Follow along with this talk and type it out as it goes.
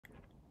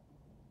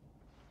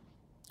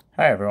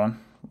Hi everyone,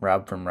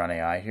 Rob from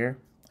RunAI here.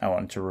 I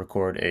wanted to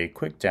record a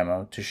quick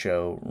demo to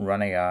show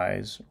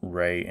RunAI's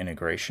Ray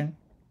integration.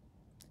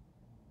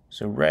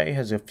 So Ray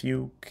has a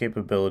few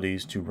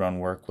capabilities to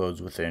run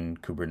workloads within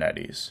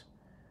Kubernetes.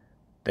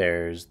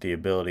 There's the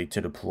ability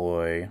to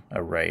deploy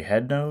a Ray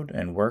head node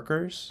and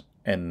workers,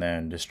 and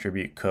then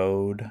distribute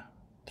code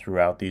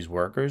throughout these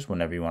workers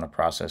whenever you want to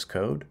process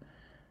code.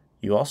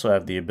 You also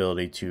have the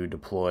ability to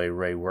deploy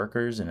Ray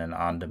workers in an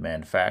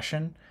on-demand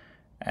fashion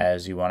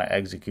as you want to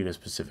execute a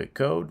specific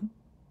code,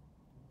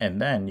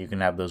 and then you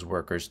can have those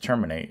workers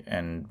terminate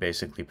and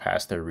basically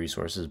pass their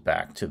resources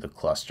back to the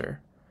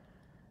cluster.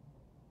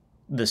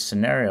 This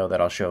scenario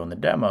that I'll show in the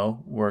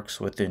demo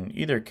works within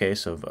either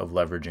case of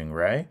leveraging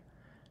Ray,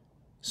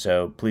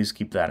 so please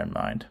keep that in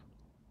mind.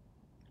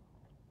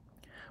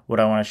 What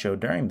I want to show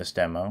during this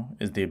demo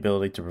is the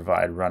ability to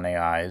provide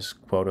RunAI's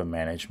quota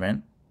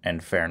management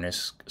and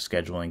fairness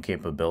scheduling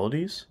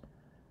capabilities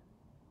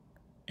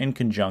in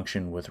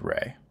conjunction with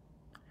Ray.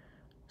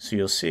 So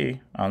you'll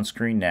see on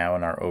screen now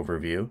in our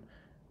overview,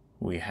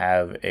 we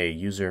have a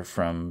user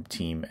from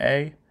Team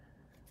A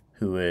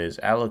who is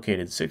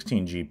allocated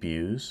 16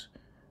 GPUs,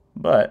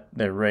 but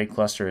their Ray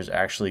cluster has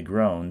actually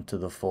grown to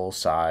the full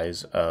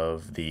size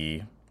of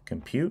the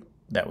compute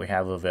that we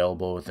have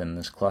available within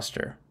this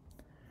cluster.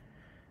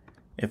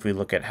 If we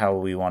look at how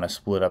we want to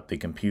split up the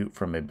compute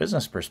from a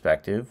business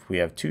perspective, we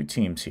have two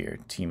teams here,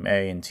 Team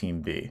A and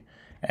Team B,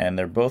 and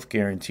they're both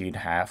guaranteed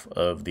half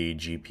of the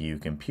GPU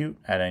compute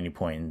at any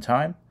point in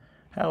time.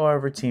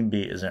 However, Team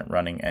B isn't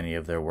running any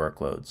of their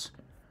workloads.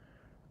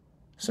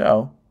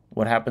 So,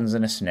 what happens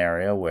in a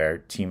scenario where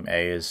Team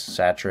A is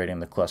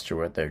saturating the cluster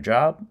with their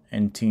job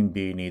and Team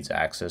B needs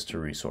access to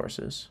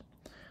resources?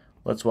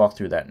 Let's walk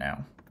through that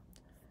now.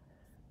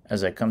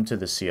 As I come to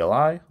the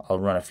CLI, I'll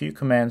run a few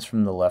commands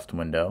from the left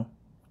window.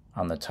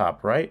 On the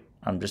top right,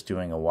 I'm just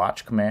doing a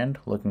watch command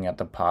looking at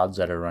the pods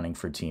that are running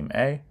for Team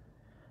A.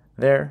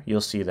 There, you'll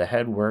see the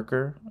head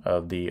worker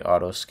of the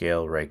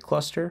auto-scale Ray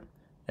cluster,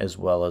 as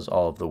well as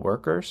all of the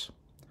workers.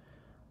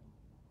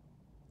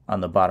 On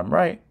the bottom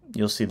right,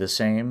 you'll see the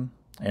same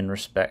in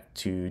respect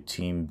to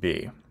Team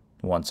B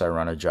once I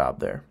run a job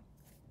there.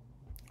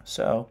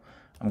 So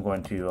I'm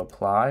going to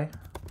apply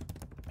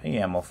a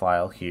YAML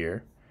file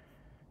here,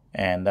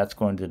 and that's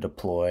going to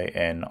deploy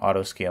an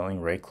auto-scaling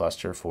Ray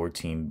cluster for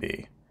Team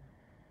B.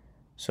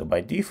 So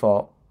by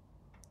default,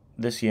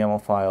 this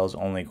YAML file is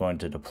only going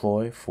to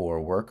deploy for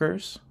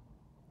workers,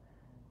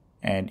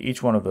 and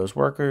each one of those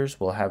workers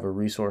will have a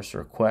resource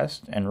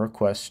request and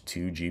request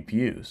 2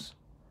 GPUs.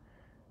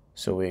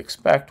 So we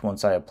expect,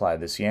 once I apply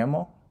this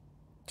YAML,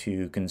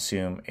 to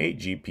consume 8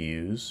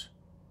 GPUs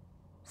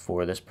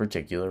for this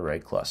particular Ray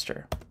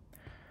cluster.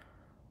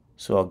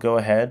 So I'll go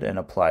ahead and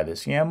apply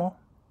this YAML.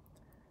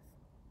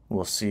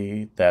 We'll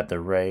see that the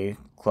Ray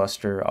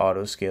cluster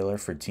autoscaler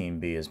for Team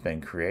B has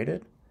been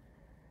created.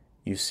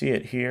 You see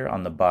it here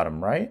on the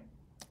bottom right,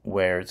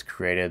 where it's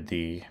created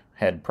the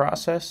head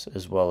process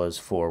as well as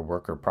 4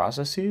 worker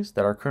processes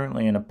that are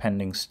currently in a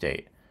pending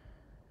state.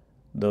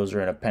 Those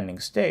are in a pending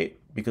state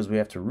because we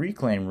have to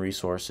reclaim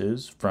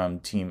resources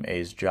from Team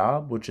A's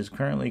job, which is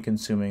currently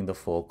consuming the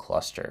full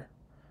cluster.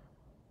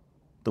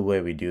 The way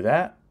we do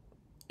that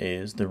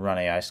is the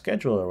RunAI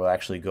scheduler will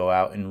actually go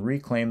out and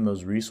reclaim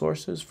those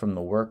resources from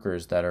the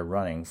workers that are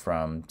running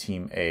from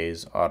Team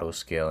A's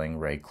auto-scaling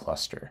Ray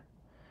cluster.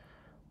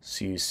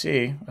 So you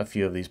see a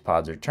few of these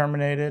pods are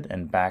terminated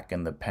and back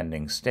in the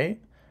pending state.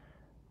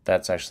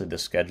 That's actually the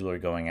scheduler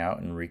going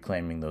out and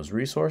reclaiming those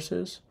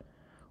resources.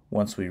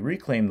 Once we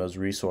reclaim those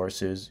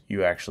resources,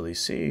 you actually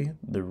see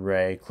the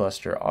Ray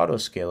cluster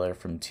autoscaler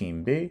from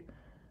Team B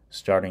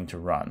starting to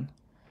run.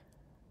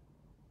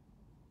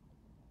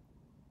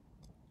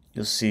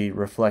 You'll see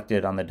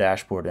reflected on the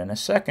dashboard in a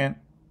second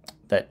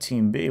that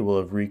Team B will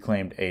have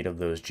reclaimed 8 of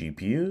those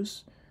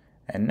GPUs,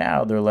 and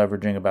now they're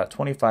leveraging about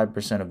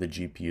 25% of the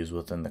GPUs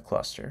within the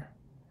cluster.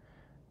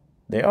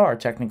 They are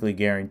technically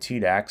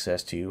guaranteed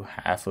access to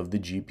half of the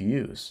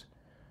GPUs.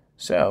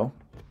 So,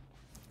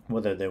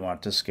 whether they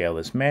want to scale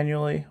this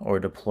manually or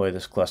deploy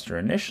this cluster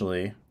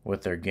initially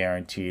with their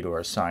guaranteed or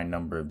assigned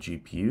number of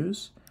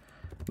GPUs,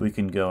 we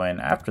can go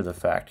in after the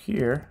fact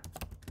here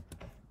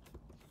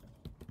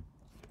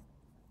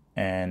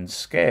and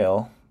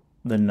scale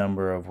the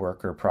number of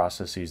worker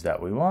processes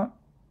that we want.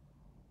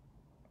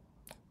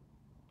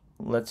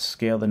 Let's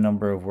scale the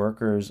number of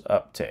workers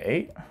up to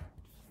 8.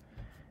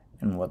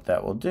 And what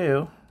that will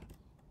do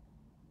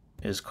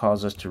is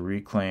cause us to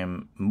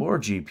reclaim more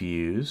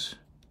GPUs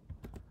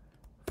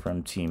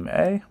from Team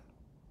A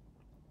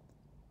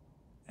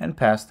and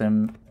pass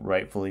them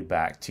rightfully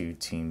back to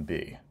Team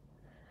B.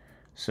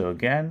 So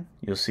again,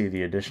 you'll see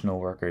the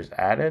additional workers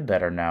added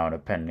that are now in a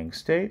pending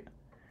state,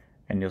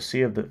 and you'll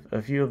see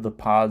a few of the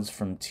pods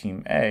from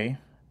Team A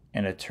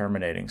in a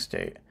terminating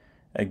state.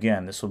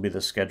 Again, this will be the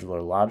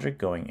scheduler logic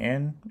going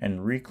in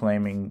and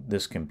reclaiming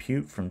this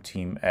compute from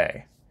Team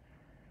A.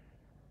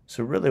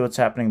 So really what's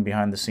happening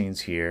behind the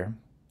scenes here,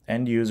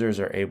 end users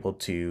are able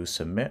to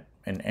submit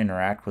and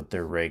interact with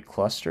their Ray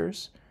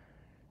clusters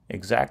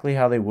exactly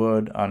how they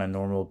would on a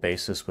normal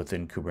basis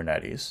within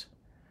Kubernetes.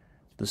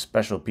 The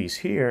special piece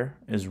here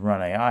is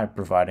Run AI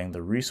providing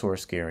the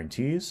resource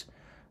guarantees.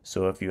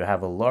 So if you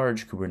have a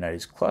large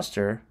Kubernetes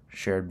cluster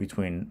shared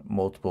between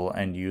multiple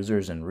end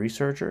users and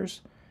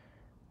researchers,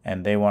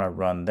 and they want to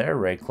run their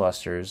Ray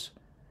clusters,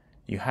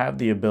 you have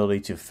the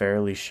ability to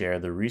fairly share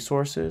the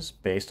resources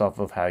based off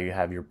of how you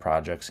have your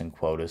projects and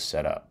quotas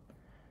set up.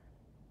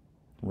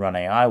 Run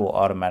AI will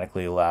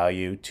automatically allow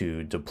you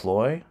to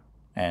deploy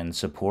and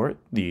support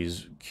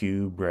these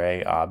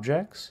kube-ray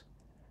objects.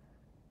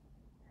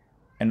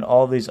 And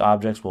all these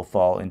objects will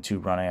fall into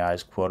Run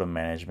AI's quota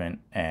management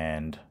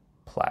and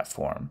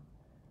platform.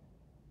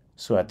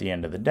 So at the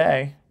end of the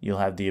day, you'll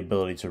have the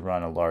ability to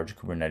run a large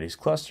Kubernetes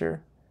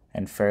cluster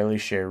and fairly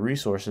share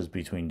resources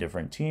between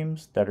different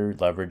teams that are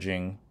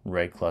leveraging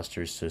Ray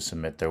clusters to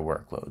submit their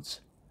workloads.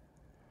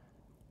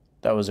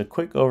 That was a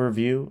quick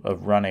overview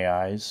of Run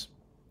AI's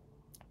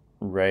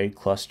Ray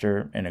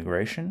cluster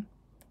integration.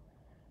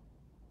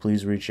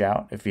 Please reach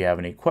out if you have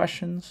any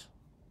questions.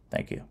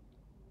 Thank you.